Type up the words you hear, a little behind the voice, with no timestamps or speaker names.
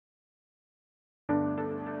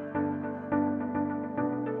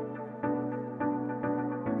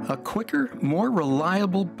A quicker, more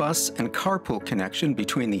reliable bus and carpool connection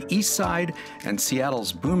between the East Side and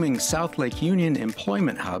Seattle's booming South Lake Union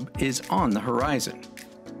employment hub is on the horizon.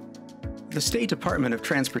 The State Department of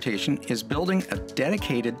Transportation is building a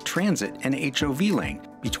dedicated transit and HOV lane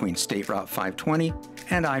between State Route 520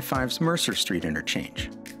 and I-5's Mercer Street interchange.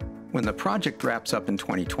 When the project wraps up in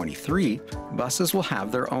 2023, buses will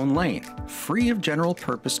have their own lane, free of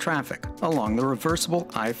general-purpose traffic, along the reversible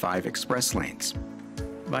I-5 express lanes.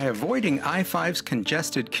 By avoiding I-5's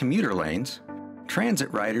congested commuter lanes,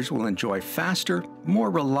 transit riders will enjoy faster, more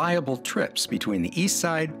reliable trips between the East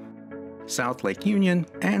Side, South Lake Union,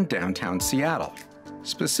 and downtown Seattle.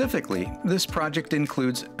 Specifically, this project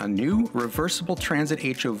includes a new reversible transit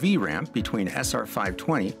HOV ramp between SR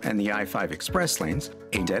 520 and the I-5 express lanes,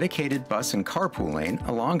 a dedicated bus and carpool lane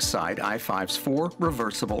alongside I-5's 4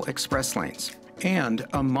 reversible express lanes, and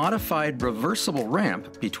a modified reversible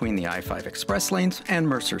ramp between the I-5 express lanes and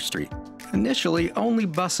Mercer Street. Initially, only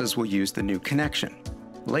buses will use the new connection.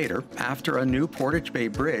 Later, after a new Portage Bay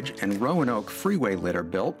Bridge and Roanoke Freeway lit are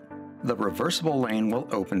built, the reversible lane will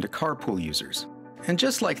open to carpool users. And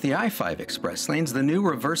just like the I-5 express lanes, the new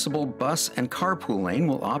reversible bus and carpool lane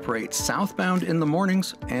will operate southbound in the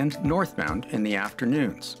mornings and northbound in the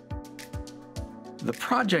afternoons. The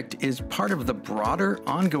project is part of the broader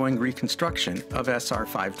ongoing reconstruction of SR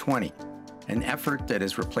 520, an effort that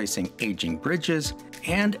is replacing aging bridges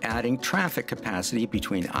and adding traffic capacity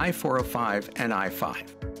between I-405 and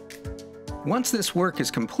I-5. Once this work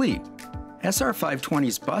is complete, SR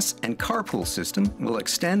 520's bus and carpool system will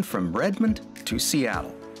extend from Redmond to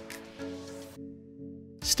Seattle.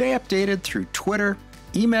 Stay updated through Twitter,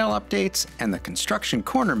 email updates, and the Construction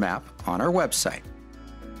Corner map on our website.